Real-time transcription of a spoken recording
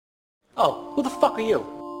Oh, who the fuck are you?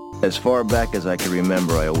 As far back as I can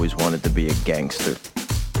remember, I always wanted to be a gangster.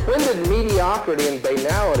 When did mediocrity and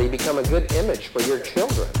banality become a good image for your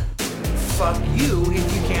children? Fuck you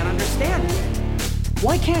if you can't understand it.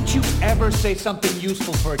 Why can't you ever say something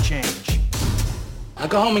useful for a change? Now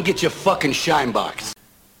go home and get your fucking shine box.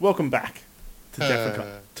 Welcome back to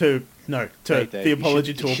Defcon. To the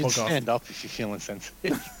Apology Tour you should podcast. Stand up if you're feeling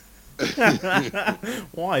sensitive.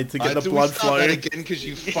 Why? To get the do blood we start flowing. that again because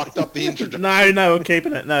you fucked up the introduction. No, we're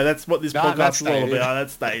keeping it. No, that's what this No, podcast that's is all staying in. about. That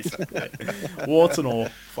stays. Warts and all.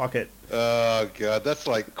 Fuck it. Oh god, that's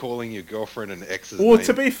like calling your girlfriend an ex's Well, name.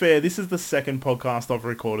 to be fair, this is the second podcast I've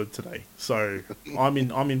recorded today, so I'm in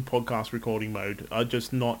podcast recording mode. I'm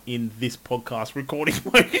just not in this podcast recording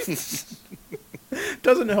mode.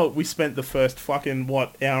 Doesn't help. We spent the first fucking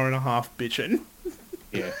hour and a half bitching.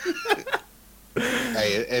 Yeah.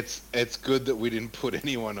 Hey, it's good that we didn't put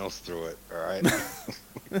anyone else through it. All right.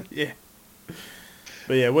 Yeah.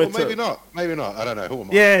 But yeah, we're Well, maybe not. I don't know. Who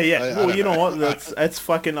am I? Yeah. I Well, don't you know know. what? That's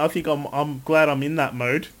fucking. I think I'm glad I'm in that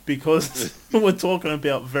mode because we're talking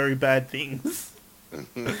about very bad things.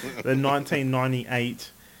 The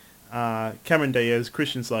 1998 Cameron Diaz,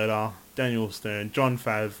 Christian Slater, Daniel Stern, Jon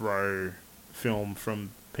Favreau film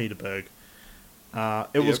from Peter Berg.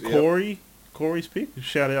 It was Corey's pick.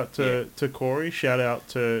 Shout out to Corey. Shout out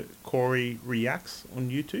to Corey Reacts on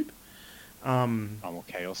YouTube. Primal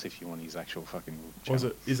Chaos if you want his actual fucking Was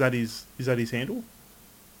channel. it? Is that his handle?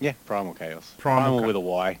 Yeah, Primal Chaos. Primal Primal with a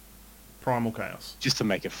Y. Primal Chaos. Just to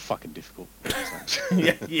make it fucking difficult.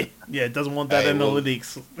 yeah. It doesn't want that Hey, well-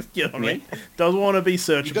 analytics. You know what I mean? Doesn't want to be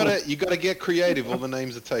searchable. You gotta get creative. All the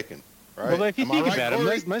names are taken. Right? Well, if you Am I think right, about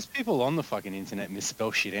Corey? it, most people on the fucking internet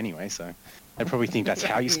misspell shit anyway, so they probably think that's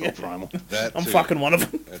how you spell Primal. That I'm too. fucking one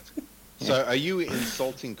of them. So, are you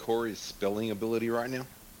insulting Corey's spelling ability right now?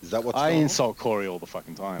 Is that what's I going on? insult Corey all the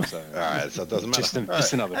fucking time, so All right, so it doesn't matter. just All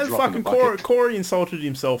right. another And drop in the fucking bucket. Corey insulted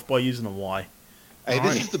himself by using a Y. Hey, this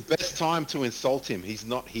Alright. is the best time to insult him. He's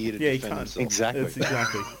not here to Yeah, he defend can't. himself. Exactly. That's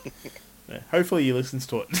exactly. Yeah, hopefully he listens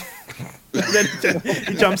to it. Then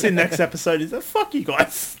he jumps in next episode. He's like, "Fuck you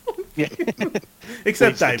guys." Yeah.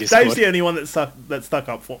 Except Leaves the Dave. Discord. Dave's the only one that stuck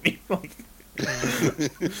up for me. Like,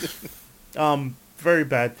 very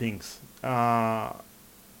bad things.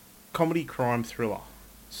 Comedy, crime, thriller.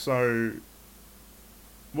 So,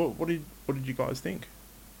 what did you guys think?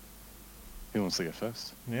 Who wants to go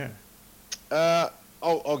first? Yeah.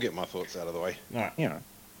 I'll get my thoughts out of the way. All right. You know.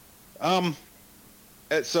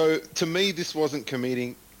 So to me, this wasn't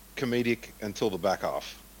comedic until the back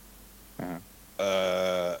half.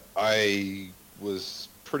 Uh-huh. I was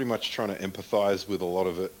pretty much trying to empathize with a lot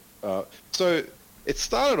of it. So it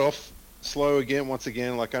started off slow again, once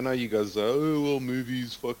again. Like, I know you guys are, oh, well,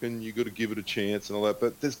 movies, fucking, you got to give it a chance and all that,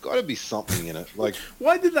 but there's got to be something in it. Like,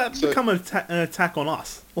 Why did that So- become an attack on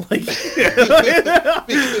us? Like,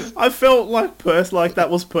 I felt like that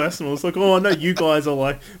was personal. It's like, oh, I know you guys are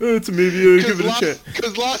like, oh, it's a movie, give it a chance.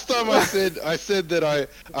 Because last time I said that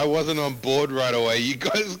I wasn't on board right away, you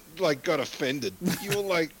guys like got offended. You were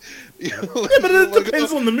like, Yeah, but it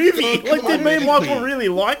depends on the movie. oh, Like, come did on, me and man. Michael really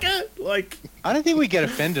like it? Like, I don't think we get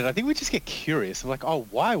offended. I think we just get curious. Like, oh,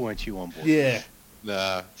 why weren't you on board? yeah.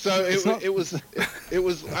 Nah. So It's not- it was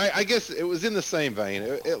I guess it was in the same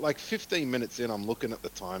vein. Like 15 minutes in, I'm looking at the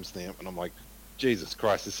timestamp and I'm like, Jesus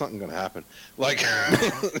Christ, is something going to happen? Like,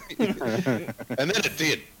 and then it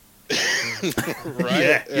did. Right?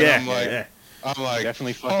 Yeah, And yeah, I'm like,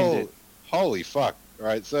 Definitely fucking did. Holy fuck!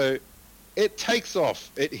 Right? So it takes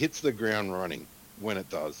off. It hits the ground running when it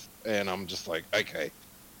does, and I'm just like, okay.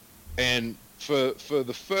 And for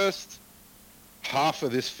the first half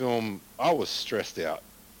of this film, I was stressed out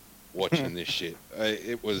watching this shit.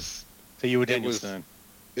 It was So you were It Daniel was- Stern.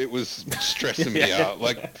 it was stressing me out.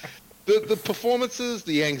 Like the performances,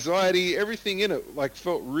 the anxiety, everything in it, like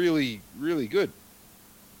felt really, really good.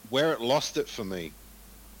 Where it lost it for me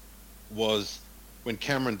was when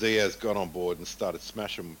Cameron Diaz got on board and started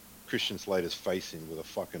smashing Christian Slater's face in with a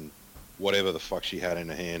fucking whatever the fuck she had in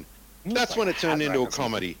her hand. That's when it turned into a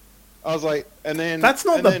comedy. I was like, and then That's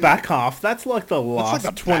not and the then- back half. That's like the last That's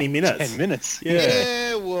like the 20 back minutes. 10 minutes. Yeah.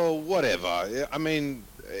 Yeah, well, whatever. I mean,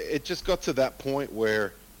 it just got to that point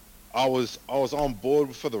where I was on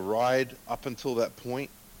board for the ride up until that point,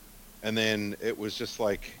 and then it was just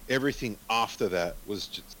like everything after that was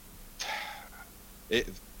just it.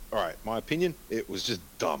 All right, my opinion, it was just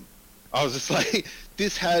dumb. I was just like,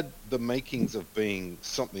 this had the makings of being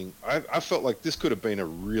something. I felt like this could have been a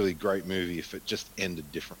really great movie if it just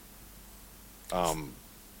ended different.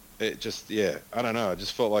 It just, yeah, I don't know. I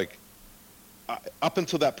just felt like up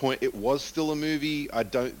until that point, it was still a movie. I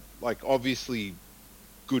don't like, obviously,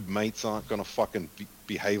 good mates aren't gonna fucking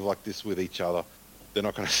behave like this with each other. They're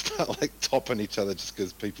not gonna start like topping each other just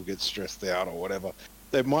because people get stressed out or whatever.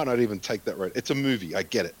 They might not even take that road. It's a movie, I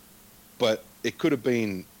get it, but it could have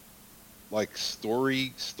been like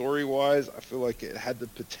story wise. I feel like it had the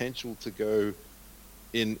potential to go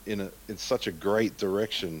in such a great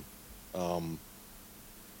direction,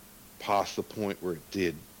 past the point where it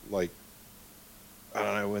did. Like, I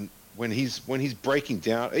don't know, when he's breaking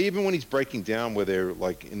down, even when he's breaking down where they're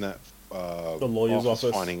like in that the lawyer's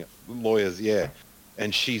office finding lawyers, yeah,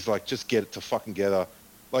 and she's like, just get it to fucking get.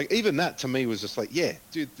 Like, even that to me was just like, yeah,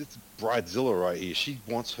 dude, it's Bridezilla right here. She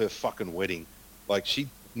wants her fucking wedding. Like, she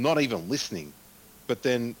not even listening. But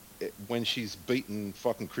then when she's beaten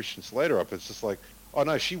fucking Christian Slater up, it's just like, oh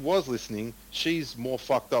no, she was listening. She's more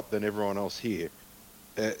fucked up than everyone else here.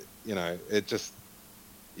 You know, it just,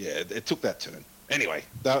 yeah, it took that turn. Anyway,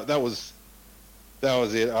 that was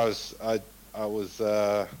it. I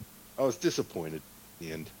was disappointed in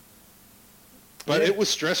the end. But it was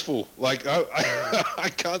stressful. Like, I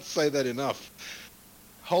can't say that enough.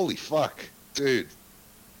 Holy fuck, dude.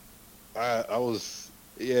 I was,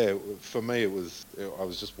 yeah, for me it was, I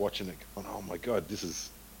was just watching it going, oh my god, this is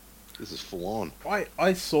full on.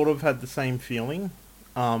 I sort of had the same feeling,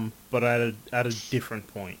 but at a different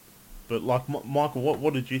point. But like, Michael,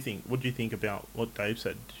 what did you think? What did you think about what Dave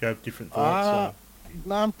said? Did you have different thoughts?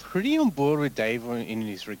 No, I'm pretty on board with Dave in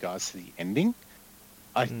his regards to the ending.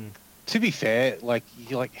 To be fair, like,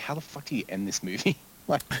 you're like, how the fuck do you end this movie?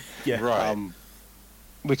 Like, yeah, right.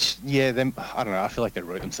 Which, yeah, them, I don't know. I feel like they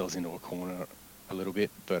wrote themselves into a corner a little bit,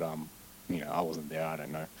 but you know, I wasn't there. I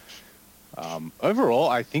don't know. Overall,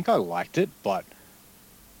 I think I liked it, but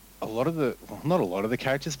not a lot of the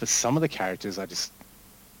characters, but some of the characters, I just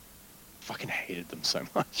fucking hated them so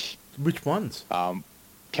much. Which ones?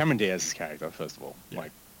 Cameron Diaz's character, first of all,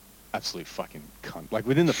 like, absolute fucking cunt. Like,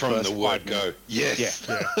 within the first the word 5 minutes, go, yes,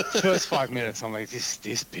 yeah. First 5 minutes, I'm like, this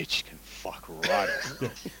bitch can fuck right off.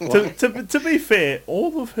 Yeah. To be fair,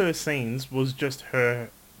 all of her scenes was just her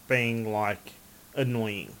being like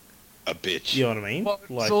annoying. A bitch. You know what I mean? Well,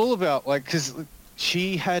 like, it's all about, like, because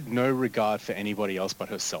she had no regard for anybody else but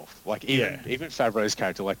herself. Like, even Favreau's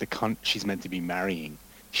character, like the cunt she's meant to be marrying,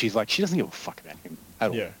 she's like, she doesn't give a fuck about him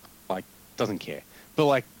at all. Yeah. Like, doesn't care. But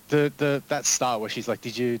like that start where she's like,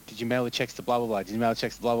 did you mail the checks to blah blah blah? Did you mail the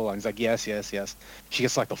checks to blah blah blah? And he's like, yes. She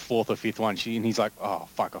gets like the 4th or 5th one. And he's like, oh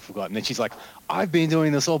fuck, I forgot. And then she's like, I've been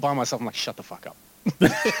doing this all by myself. I'm like, shut the fuck up.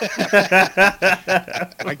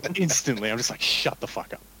 Like, instantly, I'm just like, shut the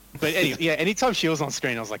fuck up. But anyway, yeah, anytime she was on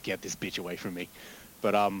screen, I was like, get this bitch away from me.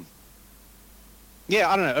 But yeah,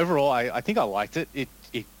 I don't know. Overall, I think I liked it. It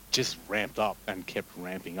just ramped up and kept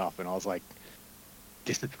ramping up, and I was like,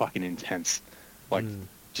 this is fucking intense. Like,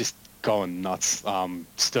 just going nuts.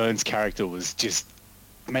 Stern's character was just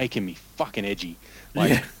making me fucking edgy.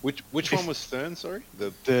 Like, Which one was Stern? Sorry,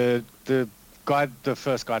 the guy, the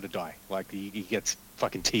first guy to die. Like, he gets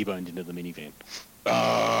fucking T-boned into the minivan.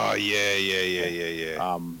 Oh yeah.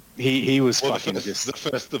 He was fucking the just the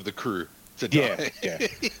first of the crew to die.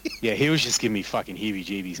 Yeah. He was just giving me fucking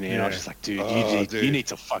heebie-jeebies, man. I was just like, dude, you need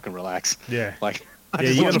to fucking relax. Yeah. Like, Yeah,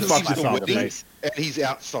 you gotta fuck this up. And he's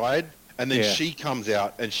outside, and then she comes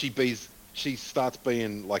out, and she starts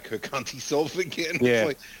being like her cunty self again. Yeah. It's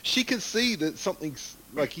like, she can see that something's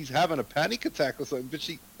like he's having a panic attack or something, but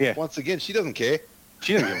she once again, she doesn't care.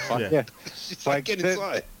 She doesn't give a fuck. Yeah. She's like, get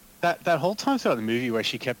inside. That whole time throughout the movie where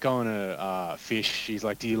she kept going to Fish, she's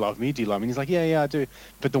like, do you love me? Do you love me? And he's like, yeah, I do.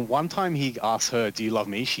 But the one time he asks her, do you love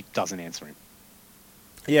me? She doesn't answer him.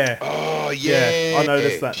 Yeah. Oh yeah. I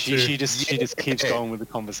noticed that too. She just keeps going with the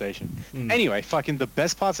conversation. Anyway, fucking the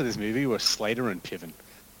best parts of this movie were Slater and Piven.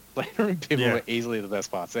 Slater and Piven were easily the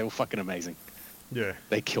best parts. They were fucking amazing. Yeah.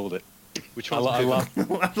 They killed it. Which I one's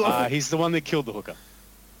love he's the one that killed the hooker.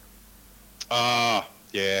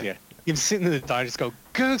 Yeah. Him sitting in the diner just go,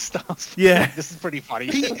 go Stars. Yeah. This is pretty funny.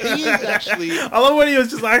 He is actually. I love when he was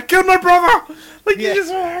just like, I killed my brother! Like, you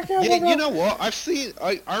just I killed my brother. You know what?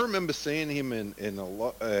 I remember seeing him in a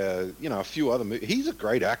lot, a few other movies. He's a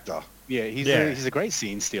great actor. Yeah, he's a great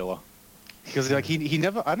scene stealer. Because like he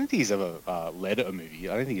never, I don't think he's ever led a movie.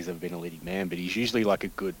 I don't think he's ever been a leading man, but he's usually like a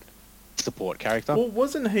good support character. Well,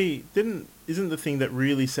 isn't the thing that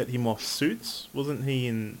really set him off Suits? Wasn't he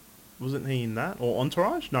in that? Or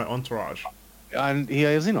Entourage? No, Entourage. And he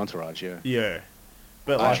was in Entourage, yeah. Yeah.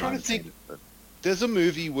 But I'm like, trying to think. There's a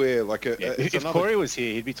movie where like if Corey was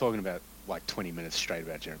here, he'd be talking about like 20 minutes straight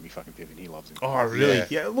about Jeremy fucking Piven. He loves him. Oh, really?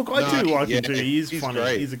 Yeah. Look, I do like him too. He's funny.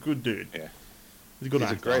 Great. He's a good dude. Yeah. He's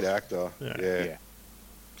a great actor. Yeah.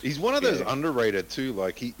 He's one of those underrated too.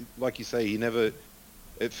 Like you say, he never.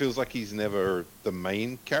 it feels like he's never the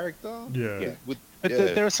main character. Yeah. Yeah. With, But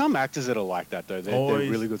yeah. there are some actors that are like that though. They're Always.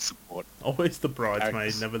 really good support. Always the bridesmaid,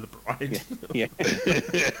 Characters. never the bride. Yeah.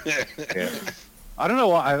 Yeah. I don't know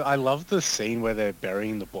why. I love the scene where they're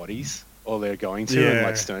burying the bodies, or they're going to, and Yeah.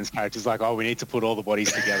 like Stern's character's like, "Oh, we need to put all the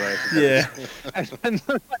bodies together." Yeah. and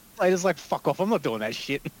Slater's like, "Fuck off! I'm not doing that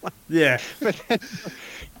shit." Yeah.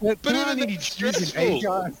 But even then that's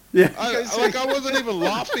stressful. Yeah. I wasn't even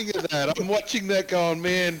laughing at that. I'm watching that going,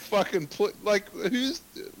 man, fucking, who's,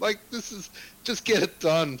 like, this is, just get it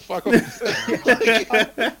done. Fuck off.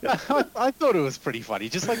 I thought it was pretty funny,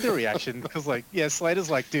 just like the reaction, because like, yeah, Slater's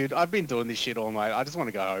like, "Dude, I've been doing this shit all night. I just want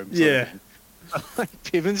to go home." sort of Yeah. thing. Like,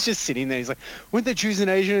 Piven's just sitting there. He's like, "Weren't there Jews in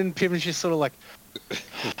Asia?" And Piven's just sort of like,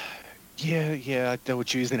 "Yeah, there were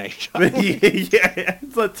Jews in Asia." Yeah.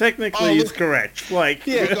 So technically, Oh, he's look. correct. Like,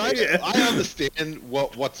 Look, I yeah. understand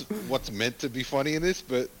what's meant to be funny in this,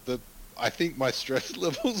 but I think my stress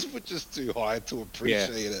levels were just too high to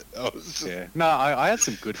appreciate it. I was just, Yeah. No, I had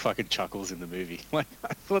some good fucking chuckles in the movie. Like,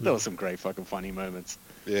 I thought there was some great fucking funny moments.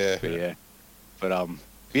 yeah. But yeah. But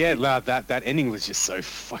yeah, no, that ending was just so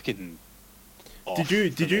fucking off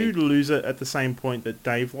Did for you me. lose it at the same point that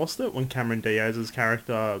Dave lost it when Cameron Diaz's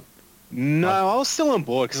character? No, I was still on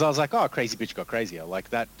board because I was like, "Oh, crazy bitch got crazier." Like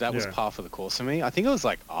that was Yeah. par for the course for me. I think it was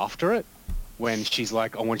like after it when she's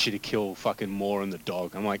like, "I want you to kill fucking Moore and the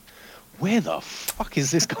dog." I'm like, "Where the fuck is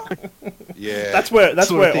this guy?" Yeah. That's where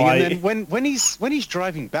sort of thing. I. And then when he's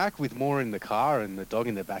driving back with Moore in the car and the dog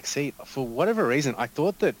in the back seat, for whatever reason, I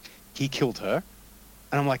thought that he killed her,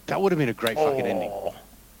 and I'm like, that would have been a great fucking ending. Oh,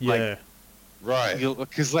 Like, yeah. right.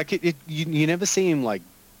 Because like you never see him like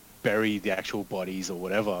bury the actual bodies or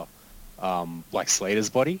whatever, like Slater's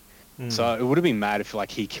body. Mm. So it would have been mad if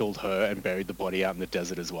like he killed her and buried the body out in the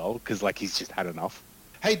desert as well, because like he's just had enough.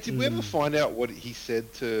 Hey, did we ever find out what he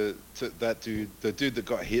said to that dude, the dude that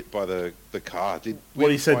got hit by the car? Did we What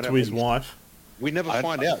he ever said find to out his what he- wife. We never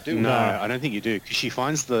find out, do we? No, I don't think you do, because she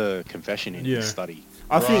finds the confession in Yeah. his study.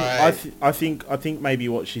 I think maybe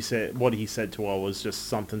what he said to her was just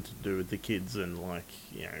something to do with the kids and like,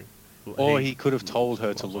 you know. Or he could have told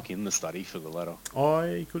her to look in the study for the letter. Oh,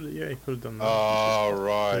 he could have done that. Oh,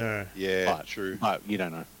 right. Yeah. Yeah, But, true. But you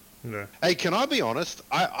don't know. Yeah. Hey, can I be honest?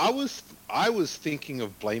 I was thinking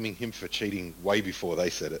of blaming him for cheating way before they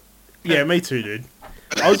said it. Yeah, me too, dude.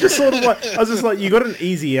 I was just like, you got an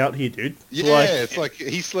easy out here, dude. Yeah, Like, it's like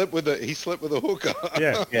he slept with a hooker.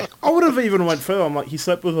 yeah. Yeah. I would have even went further. I'm like, he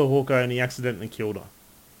slept with a hooker and he accidentally killed her.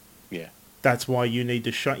 Yeah. That's why you need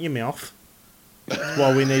to shut your mouth. That's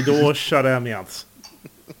why we need to all shut our mouths.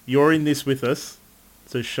 You're in this with us,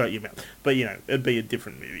 so shut your mouth. But, you know, it'd be a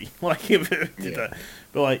different movie. Like, if it did that.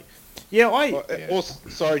 But, like, yeah, Also,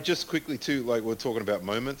 sorry, just quickly too. Like we're talking about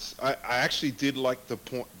moments. I actually did like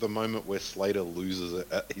the moment where Slater loses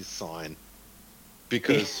it at his sign,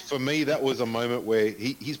 because for me that was a moment where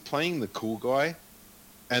he's playing the cool guy,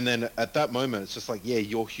 and then at that moment it's just like, yeah,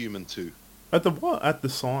 you're human too. At the what? At the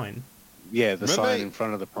sign? Yeah, the Remember- sign in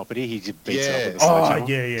front of the property, he just beats it Yeah. up with a Oh,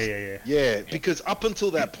 sledgehammer. yeah. Yeah, because up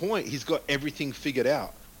until that point he's got everything figured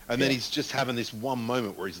out, and then Yeah. he's just having this one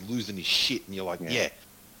moment where he's losing his shit, and you're like, Yeah. yeah,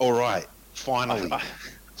 all right, finally, I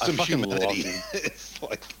some fucking loved humanity. him. It's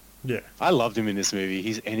like Yeah. I loved him in this movie.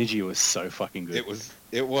 His energy was so fucking good.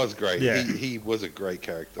 it was great. Yeah. He was a great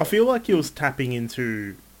character. I feel like he was tapping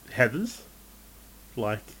into Heathers.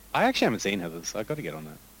 Like, I actually haven't seen Heathers. I got to get on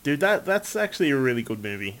that. dude, that's actually a really good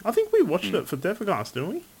movie. I think we watched it for Deathcast, didn't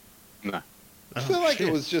we? No. I feel like shit.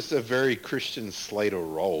 it was just a very Christian Slater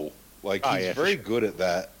role. Like Oh, he's yeah, for very sure. good at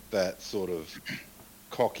that sort of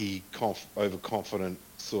cocky, overconfident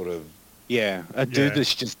sort of. Yeah, a dude Yeah.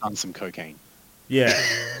 that's just done some cocaine. Yeah.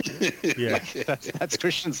 Yeah. That's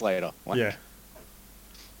Christian Slater. Like, Yeah.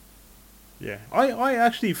 Yeah. I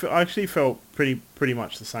actually felt pretty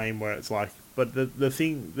much the same, where it's like, but the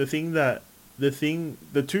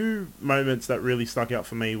two moments that really stuck out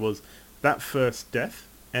for me was that first death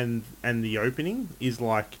and the opening is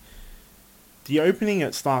like, the opening,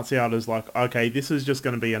 it starts out as like, okay, this is just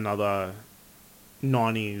going to be another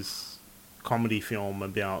 90s comedy film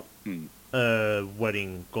about a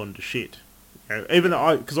wedding gone to shit. You know, even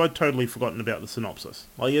though because I'd totally forgotten about the synopsis.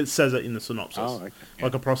 Like, it says it in the synopsis. Oh, okay.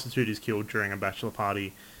 Like, a prostitute is killed during a bachelor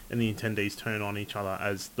party and the attendees turn on each other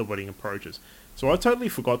as the wedding approaches. So I totally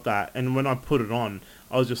forgot that, and when I put it on,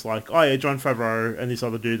 I was just like, oh yeah, Jon Favreau and this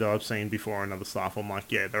other dude that I've seen before and other stuff. I'm like,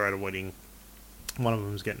 yeah, they're at a wedding. One of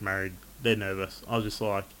them's getting married. They're nervous. I was just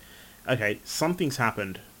like, okay, something's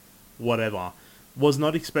happened. Whatever. Was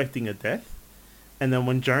not expecting a death. And then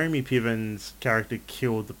when Jeremy Piven's character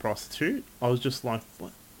killed the prostitute, I was just like,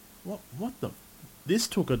 what the this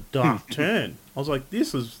took a dark turn. I was like,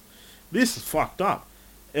 this is fucked up.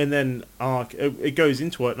 And then it goes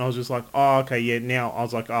into it, and I was just like, oh, okay, yeah. Now I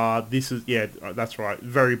was like, this is, yeah, that's right,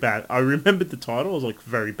 very bad. I remembered the title. I was like,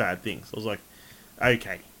 very bad things. I was like,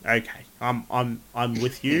 okay, I'm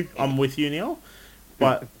with you. I'm with you now.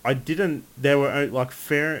 But I didn't. There were like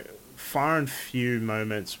far and few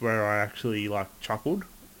moments where I actually like chuckled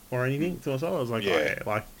or anything to myself. I was like, Yeah. oh, yeah,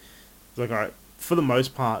 like, it's like, all right. For the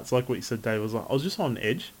most part, it's like what you said, Dave. Was like, I was just on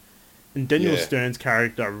edge, and Daniel Yeah. Stern's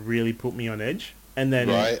character really put me on edge. And then,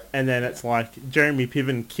 Right. and then it's like Jeremy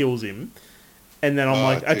Piven kills him, and then I'm Oh,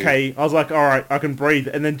 like, dude. okay. I was like, all right, I can breathe.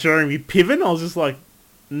 And then Jeremy Piven, I was just like,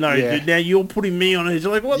 no, Yeah. dude, now you're putting me on edge.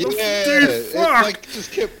 You're like, what the Yeah, dude? it Fuck. like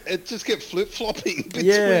just kept flip flopping between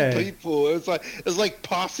Yeah. people. It's like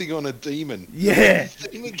passing on a demon. Yeah. The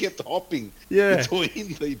demon kept hopping Yeah.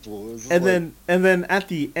 between people. It was just And like- then at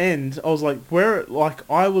the end, I was like,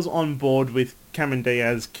 I was on board with Cameron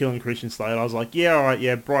Diaz killing Christian Slater. I was like, yeah, all right,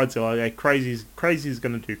 yeah, Bridezilla, yeah, crazy's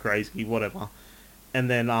gonna do crazy, whatever. And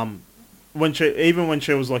then when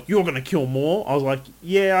she was like, you're gonna kill more, I was like,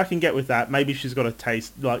 yeah, I can get with that. Maybe she's got a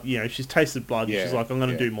taste, like, you know, she's tasted blood. Yeah, She's like, I'm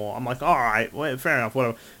gonna yeah. do more. I'm like, all right, well, fair enough,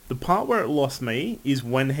 whatever. The part where it lost me is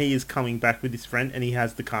when he is coming back with his friend and he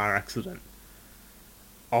has the car accident.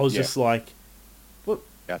 I was Yeah. just like, what?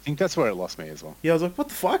 Yeah, I think that's where it lost me as well. Yeah, I was like, what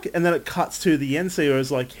the fuck? And then it cuts to the end scene where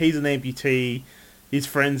it's like, he's an amputee, his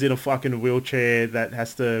friend's in a fucking wheelchair that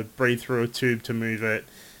has to breathe through a tube to move it.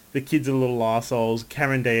 The kids are little assholes.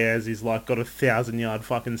 Cameron Diaz is like got a 1,000-yard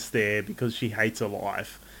fucking stare because she hates her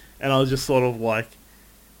life. And I was just sort of like,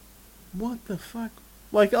 what the fuck?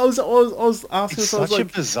 Like, I was asking It's myself, I was such a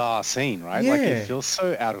like, bizarre scene, right? Like, Yeah. it feels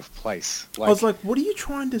so out of place. Like, I was like, what are you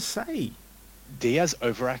trying to say? Diaz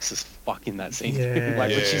overacts as fuck in that scene. Yeah. Like,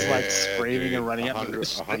 when she's, like, Yeah, screaming dude, and running out.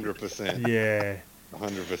 100%. Yeah.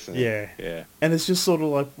 100%. Yeah. Yeah. And it's just sort of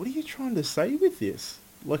like, what are you trying to say with this?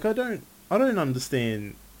 Like, I don't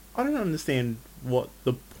understand what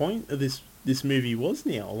the point of this movie was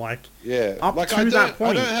now. Like, Yeah. Up like to I that don't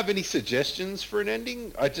point. have any suggestions for an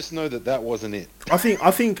ending. I just know that wasn't it. I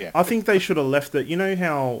think Yeah. they should have left it. You know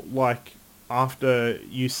how, like, after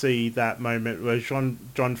you see that moment where John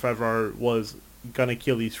Favreau was gonna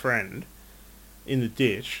kill his friend in the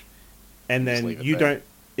ditch, and Just then leave it you there.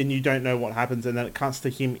 don't know what happens, and then it cuts to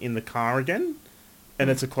him in the car again, and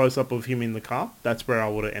it's a close up of him in the car. That's where I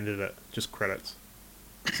would have ended it. Just credits.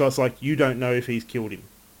 So it's like, you don't know if he's killed him.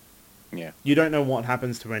 Yeah. You don't know what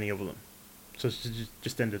happens to any of them. So it's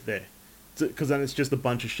just end it there. Because then it's just a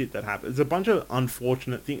bunch of shit that happens. It's a bunch of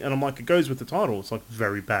unfortunate things. And I'm like, it goes with the title. It's like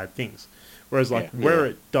very bad things. Whereas like Yeah. where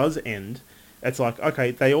it does end, it's like,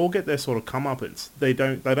 okay, they all get their sort of comeuppance. They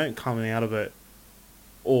don't come out of it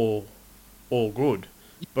all good.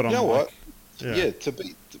 But I'm You know like, what? Yeah, to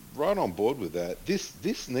be right on board with that.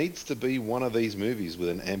 This needs to be one of these movies with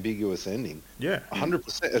an ambiguous ending. yeah,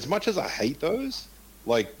 100%. As much as I hate those,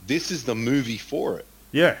 like, this is the movie for it.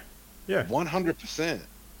 yeah, 100%.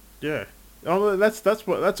 yeah. Oh,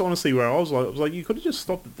 that's honestly where I was like, you could have just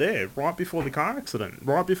stopped it there, right before the car accident,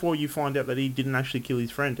 right before you find out that he didn't actually kill his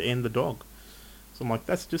friend and the dog. So I'm like,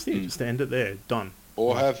 that's just it. Just end it there. Done.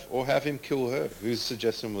 Or have him kill her. Whose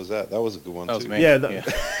suggestion was that? That was a good one That was too. me. Yeah, Yeah.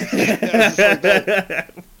 It's like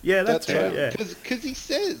that- yeah, that's right. Yeah. Because he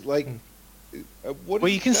says, like, what did Well,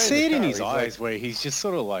 he you can say see it the in car? his He's like, eyes where he's just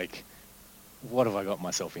sort of like, what have I got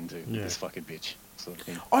myself into with Yeah. this fucking bitch? Sort of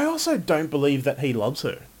thing. I also don't believe that he loves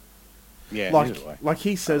her. Yeah, neither do I. Like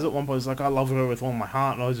he says at one point, he's like, I love her with all my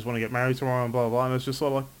heart, and I just want to get married to her, and blah, blah, blah. And it's just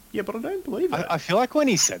sort of like, yeah, but I don't believe it. I feel like when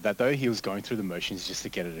he said that, though, he was going through the motions just to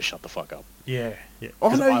get her to shut the fuck up. Yeah, yeah. Oh,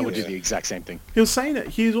 Because no, I he, would do the exact same thing. he was saying it.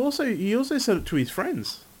 He also said it to his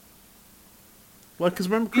friends. Like, because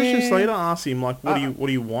remember Christian Yeah. Slater asked him, like, what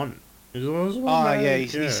do you want? He's like, "I just want Oh, to yeah, marry-" he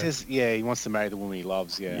says, yeah, he wants to marry the woman he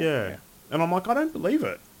loves, yeah. Yeah. And I'm like, I don't believe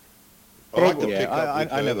it. I like the Yeah, pickup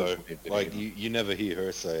with I her, never though. believed it Like, either. you never hear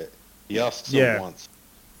her say it. He asks her Yeah. once.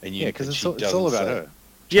 And Yeah, because and it's she all doesn't about say her. it.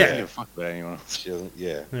 She Yeah. doesn't give a fuck about anyone else. She doesn't,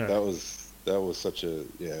 yeah. Yeah. That was such a,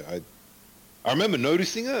 yeah, I remember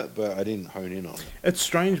noticing it, but I didn't hone in on it. It's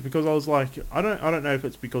strange because I was like, I don't know if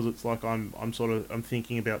it's because it's like I'm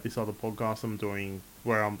thinking about this other podcast I'm doing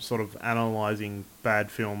where I'm sort of analyzing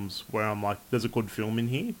bad films where I'm like, there's a good film in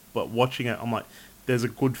here, but watching it, I'm like, there's a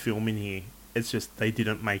good film in here. It's just they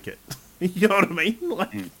didn't make it. You know what I mean?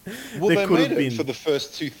 Like, Well, there they could made have it been. for the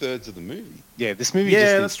first 2/3 of the movie. Yeah, this movie Yeah,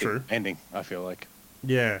 just that's needs to true. ending, I feel like.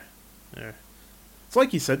 Yeah, yeah. It's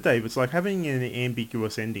like you said, Dave. It's like having an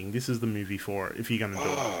ambiguous ending. This is the movie for it. If you're gonna do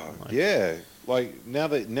it. Like, Yeah, like now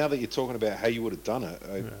that you're talking about how you would have done it,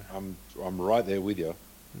 I'm right there with you.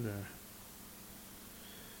 yeah.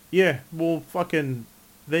 Yeah, well, fucking,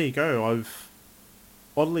 there you go.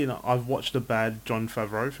 Oddly enough, I've watched a bad Jon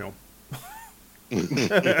Favreau film.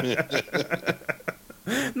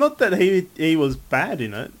 Not that he was bad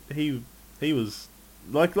in it. He was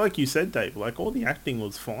like you said, Dave. Like all the acting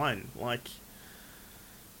was fine. Like,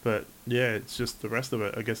 but yeah, it's just the rest of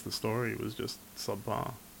it. I guess the story was just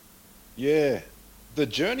subpar. Yeah, the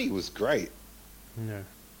journey was great. Yeah.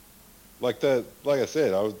 Like I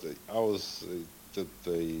said, I was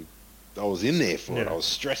I was in there for it. Yeah. I was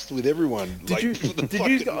stressed with everyone.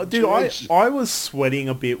 I was sweating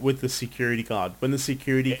a bit with the security guard when the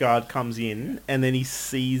security guard comes in and then he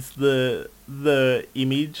sees the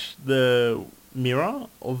image, the mirror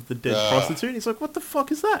of the dead prostitute. And he's like, "What the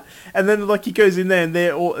fuck is that?" And then like he goes in there and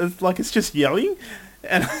they're all it's just yelling,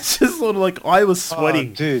 and it's just sort of like I was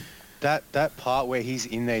sweating, dude. That part where he's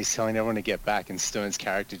in there, he's telling everyone to get back, and Stern's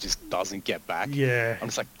character just doesn't get back. Yeah. I'm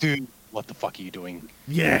just like, dude, what the fuck are you doing?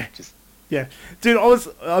 Yeah. Just. Yeah, dude,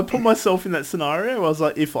 I put myself in that scenario. I was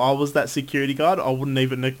like, if I was that security guard, I wouldn't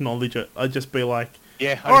even acknowledge it. I'd just be like,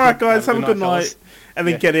 yeah, all right, guys, have a good night. fellas. And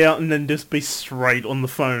then get out and then just be straight on the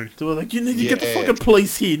phone. So we're like, you need to get the Yeah. fucking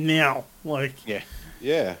police here now. Like,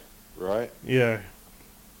 Yeah, right. yeah.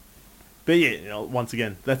 But yeah, you know, once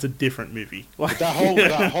again, that's a different movie. Like, That whole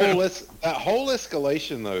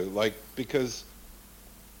escalation though, like because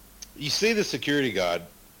you see the security guard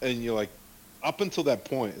and you're like, up until that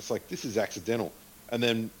point, it's like this is accidental, and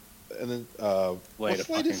then what's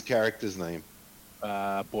Slater's character's name?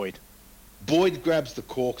 Boyd. Boyd grabs the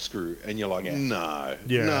corkscrew, and you're like, no,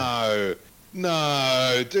 dude.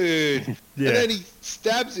 Yeah. And then he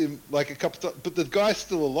stabs him like a couple times, but the guy's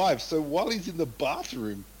still alive. So while he's in the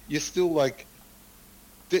bathroom, you're still like,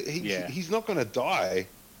 he's not going to die.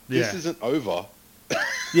 This isn't over.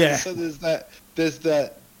 Yeah. So there's that,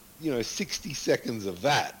 60 seconds of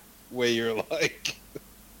that where you're like,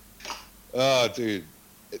 oh, dude.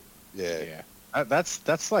 Yeah.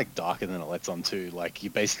 That's like darker than it lets on too. Like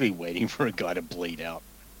you're basically waiting for a guy to bleed out.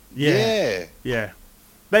 Yeah.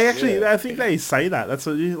 They actually, I think they say that. That's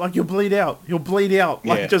like, you'll bleed out. He'll bleed out.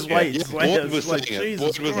 Like, just wait. Yeah, Boyd was saying it.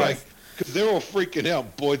 Boyd was like, because they're all freaking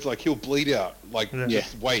out. Boyd's like, he'll bleed out. Like,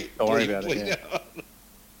 just wait. Don't worry about bleed it. out.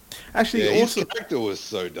 Actually, also, his character was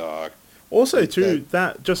so dark. Also, too,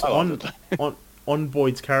 that just on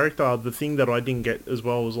Boyd's character, the thing that I didn't get as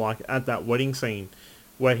well was like at that wedding scene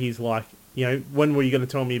where he's like, when were you going to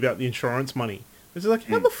tell me about the insurance money? It's like,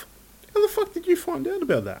 how the fuck did you find out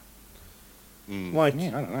about that? Like, I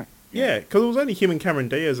don't know. Yeah, because it was only him and Cameron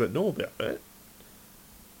Diaz that knew about it.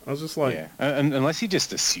 I was just like, and unless he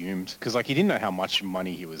just assumed, because like he didn't know how much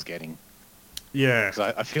money he was getting. Yeah,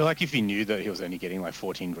 because I feel like if he knew that he was only getting like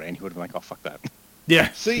 14 grand, he would have been like, oh fuck that. Yeah.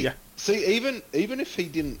 See, even if he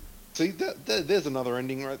didn't see that, there's another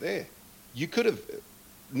ending right there. You could have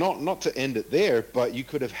not to end it there, but you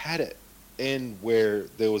could have had it end where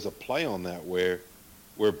there was a play on that, where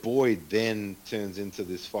Boyd then turns into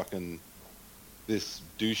this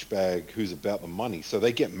douchebag who's about the money. So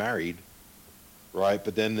they get married, right?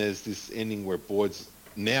 But then there's this ending where Boyd's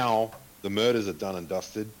now the murders are done and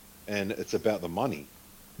dusted, and it's about the money.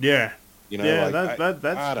 Yeah.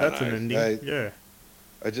 That's an ending.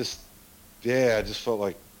 I just felt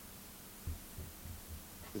like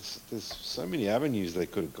there's so many avenues they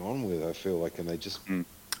could have gone with. I feel like, and they just.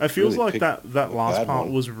 It feels really like that last part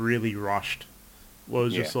one. was really rushed. Well, it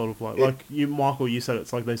was just sort of like you, Michael, you said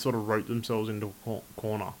it's like they sort of wrote themselves into a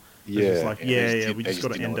corner. It's just like, we just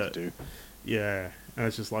got to end it. Yeah, and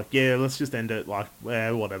it's just like, let's just end it. Like,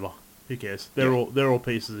 whatever. Who cares? They're all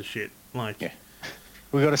pieces of shit. Like,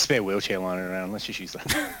 we got a spare wheelchair lying around. Let's just use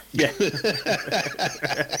that. Yeah.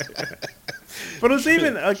 But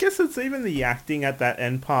I guess it's even the acting at that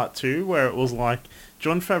end part too, where it was like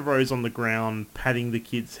Jon Favreau's on the ground patting the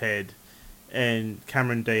kid's head, and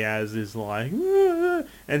Cameron Diaz is like,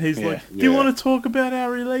 and he's like, do you want to talk about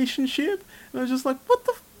our relationship? And I was just like, what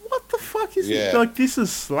the fuck is this? Like, this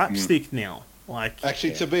is slapstick now. Like,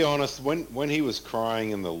 actually, to be honest, when he was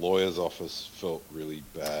crying in the lawyer's office, felt really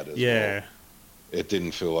bad as well. It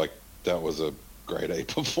didn't feel like that was a grade A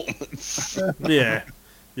performance. Yeah.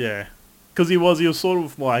 Because he was sort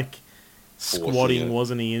of like squatting,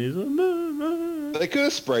 wasn't he? And he's like, no. They could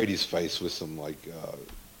have sprayed his face with some like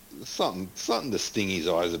something to sting his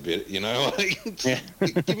eyes a bit, Like,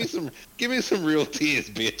 give me some real tears,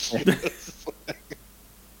 bitch.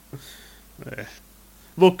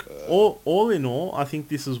 Look, all in all, I think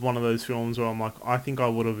this is one of those films where I'm like, I think I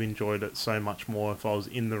would have enjoyed it so much more if I was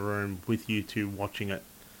in the room with you two watching it.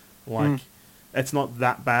 Like, it's not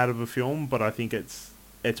that bad of a film, but I think it's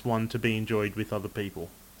one to be enjoyed with other people.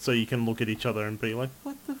 So you can look at each other and be like,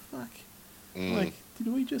 what the fuck? Like,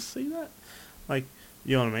 did we just see that? Like,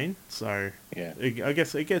 you know what I mean? So Yeah. I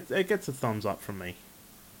guess it gets a thumbs up from me.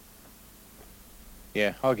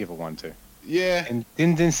 Yeah, I'll give it 1 too. Yeah, And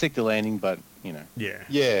didn't stick the landing, but you know. Yeah.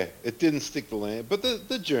 yeah, it didn't stick the land, but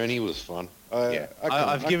the journey was fun. Yeah,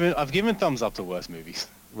 I've given thumbs up to worse movies.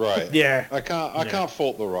 right. Yeah. I can't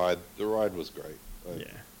fault the ride. The ride was great. Yeah.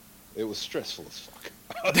 It was stressful as fuck.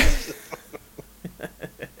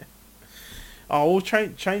 Oh, we'll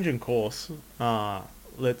changing course.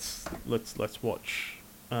 Let's watch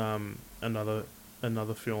another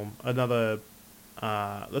film.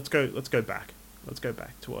 Let's go back. Let's go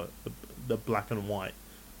back to the black and white,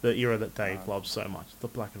 the era that Dave loves so much. The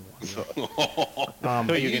black and white. I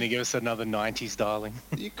thought you were going to give us another 90s darling.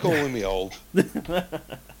 You calling me old?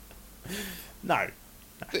 No,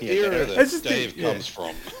 The Yeah, era it's that just Dave yeah. comes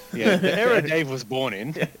from. Yeah, the era Dave was born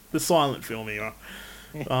in. the silent film era.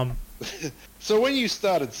 So when you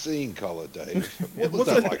started seeing color, Dave, what was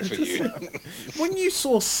that like for you? When you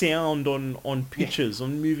saw sound on pictures,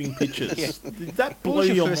 on moving pictures, Yeah. did that What blow was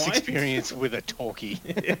your your first mind? experience with a talkie?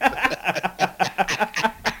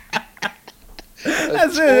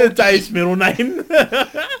 That's Dave's middle name.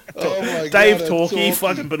 Oh my Dave God, a Talkie,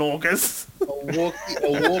 fucking Benorcas. A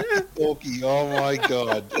walkie-talkie. Oh my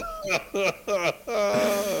God.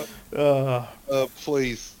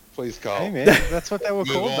 Please, Carl. Hey man, that's what they were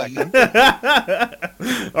called back then.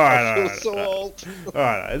 All right, I all feel right. so old. All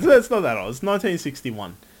right, it's not that old. It's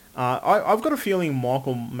 1961. I've got a feeling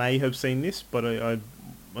Michael may have seen this, but I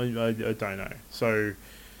don't know. So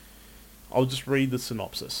I'll just read the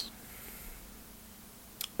synopsis.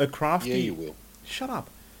 A crafty... Yeah, you will. Shut up.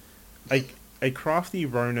 A crafty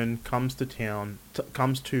Ronin comes to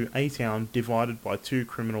a town divided by two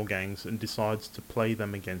criminal gangs and decides to play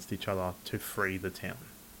them against each other to free the town.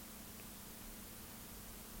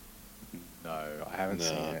 No, I haven't No.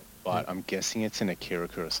 seen it, but I'm guessing it's an Akira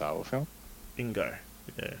Kurosawa film. Bingo.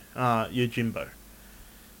 Yeah. Yojimbo.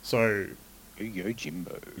 So Yo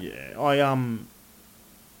Jimbo. yeah,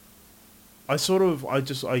 I've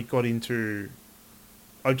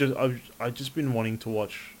just been wanting to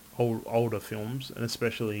watch older films, and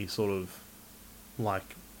especially sort of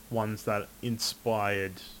like ones that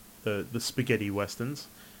inspired the spaghetti westerns.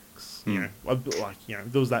 'Cause, you know,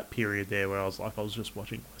 there was that period there where I was just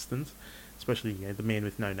watching westerns, especially the Man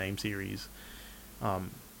with No Name series,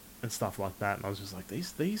 and stuff like that. And I was just like,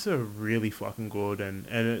 these are really fucking good, and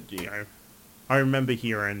I remember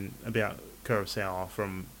hearing about Kurosawa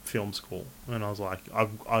from film school, and I was like,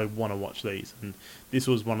 I want to watch these, and this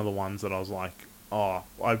was one of the ones that I was like, oh,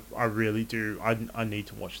 I really do, I need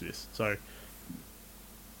to watch this. So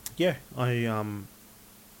yeah,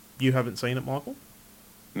 you haven't seen it, Michael?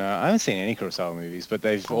 No, I haven't seen any Kurosawa movies, but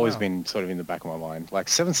they've always wow. been sort of in the back of my mind. Like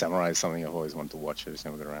Seven Samurai is something I've always wanted to watch. I just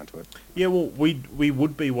never got around to it. Yeah, well, we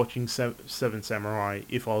would be watching Seven Samurai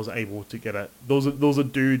if I was able to get it. There was a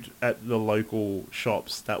dude at the local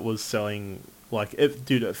shops that was selling, like,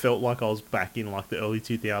 it felt like I was back in like the early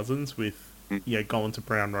 2000s with going to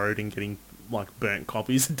Brown Road and getting like burnt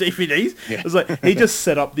copies of DVDs. Yeah. It was like he just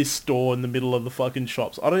set up this store in the middle of the fucking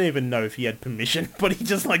shops. I don't even know if he had permission, but he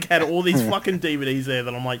just like had all these fucking DVDs there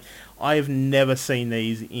that I'm like, I have never seen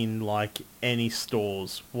these in like any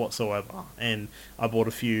stores whatsoever. And I bought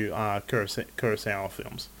a few Kurosawa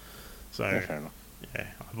films. So Yeah, fair enough. yeah,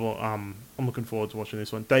 I'm looking forward to watching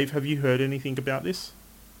this one. Dave, have you heard anything about this?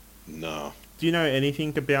 No. Do you know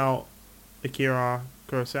anything about Akira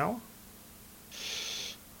Kurosawa?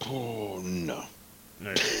 Oh, no.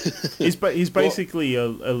 No. He's basically a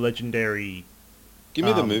legendary Give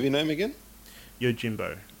me the movie name again.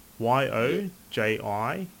 Yojimbo. Yojimbo.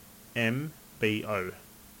 I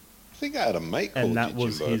think I had a mate called And that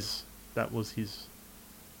Yojimbo. was his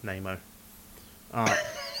name-o.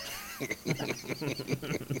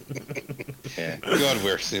 Yeah. God,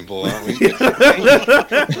 we're simple, aren't we?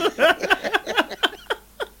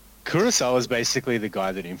 Kurosawa is basically the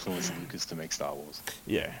guy that influenced Lucas to make Star Wars.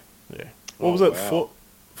 Yeah. What Oh, was it? wow.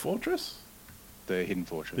 Fortress? The Hidden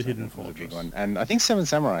Fortress. The Hidden I think, was a big Fortress. one. And I think Seven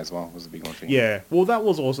Samurai as well was a big one for him. Yeah. Well,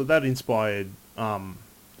 that inspired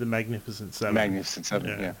the Magnificent Seven. Magnificent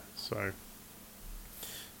Seven, yeah. So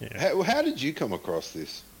yeah. How did you come across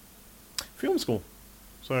this? Film school.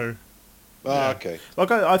 So Oh, Yeah. okay. like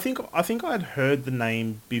I think I'd heard the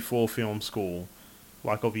name before film school,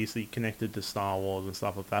 like obviously connected to Star Wars and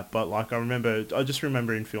stuff like that. But like I just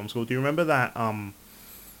remember in film school. Do you remember that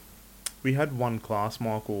we had one class,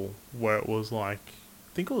 Michael, where it was like,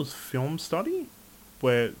 I think it was film study,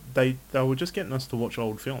 where they were just getting us to watch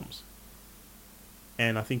old films,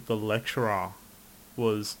 and I think the lecturer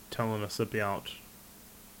was telling us about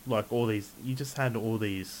like all these. You just had all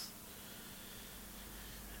these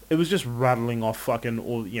it was just rattling off fucking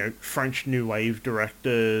all, you know, French New Wave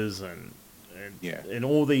directors and Yeah. and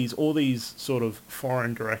all these sort of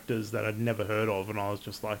foreign directors that I'd never heard of, and I was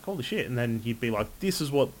just like, holy shit. And then he'd be like, this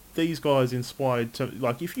is what these guys inspired to,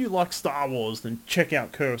 like, if you like Star Wars, then check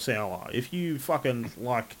out Kurosawa. If you fucking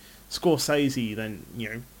like Scorsese, then, you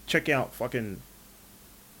know, check out fucking,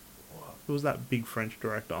 who was that big French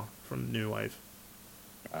director from New Wave?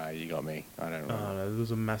 You got me. I don't I know. don't know, there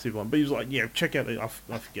was a massive one. But he was like, yeah, check out the, I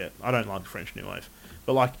forget. I don't like French New Wave.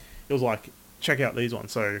 But like, it was like, check out these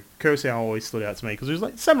ones. So Kurosawa always stood out to me because he was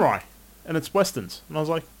like, samurai, and it's westerns. And I was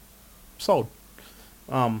like, sold.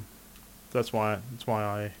 That's when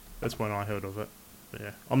I heard of it.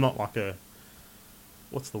 Yeah. I'm not like a,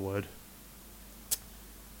 what's the word?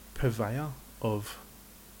 Purveyor of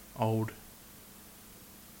old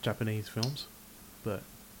Japanese films. But,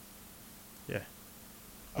 yeah.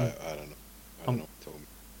 I don't know. I don't know what to tell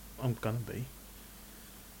I'm gonna be.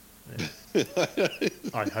 Yeah.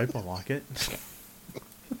 I hope I like it.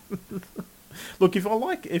 Look, if I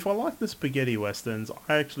like the spaghetti westerns,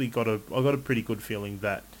 I got a pretty good feeling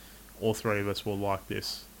that all three of us will like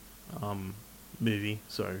this movie.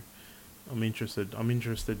 So I'm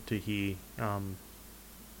interested to hear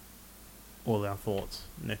all our thoughts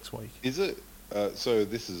next week. Is it? So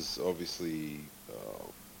this is obviously.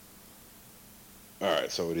 All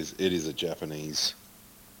right, so it is a Japanese,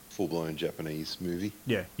 full-blown Japanese movie.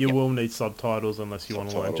 Yeah, you will need subtitles unless you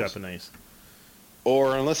want to learn Subtitles. Japanese.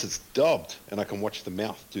 Or unless it's dubbed and I can watch the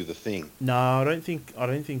mouth do the thing. No, I don't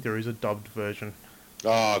think there is a dubbed version.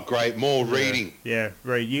 Oh, great. More reading. Yeah,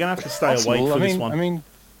 right. You're gonna have to stay Possible. awake for this I one. mean,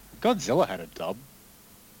 Godzilla had a dub.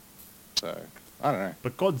 So, I don't know.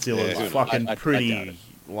 But Godzilla's Yeah. fucking I doubt pretty, it.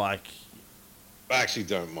 like, I actually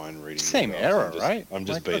don't mind reading. Same the mouth. era, I'm just, right? I'm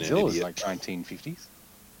just like, being an Godzilla's idiot. like 1950s.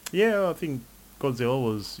 yeah, I think Godzilla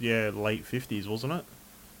was, late 50s, wasn't it?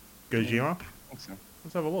 Gojira? I think so.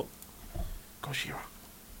 Let's have a look. Gojira.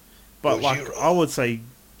 But, like, Gojira. I would say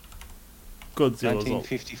Godzilla's...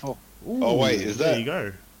 1954. Oh, wait, is There that- you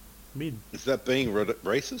go. Mid. Is that being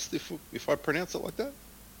racist if I pronounce it like that?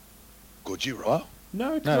 Gojira. What?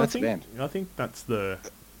 No, 'cause No, I that's a think, band. I think that's the...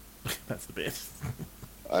 that's the best.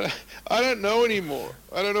 I don't know anymore.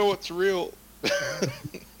 I don't know what's real.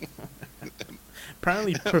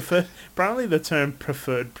 Apparently, the term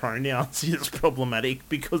preferred pronouns is problematic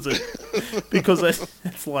because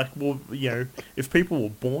it's like, well, you know, if people were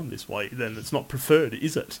born this way, then it's not preferred,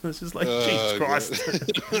 is it? It's just like, Jesus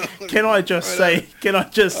Christ. Can I just say don't know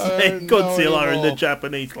Godzilla in the anymore.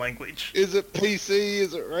 Japanese language? Is it PC?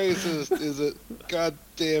 Is it racist? Is it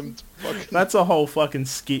goddamn fucking... That's a whole fucking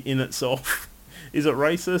skit in itself. Is it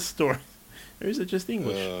racist or is it just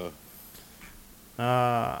English?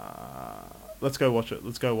 Let's go watch it.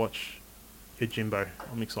 Let's go watch Yojimbo.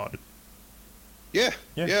 I'm excited. Yeah.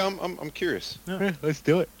 Yeah. I'm curious. Yeah, let's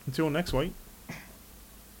do it. Until next week.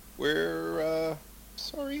 We're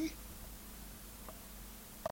sorry.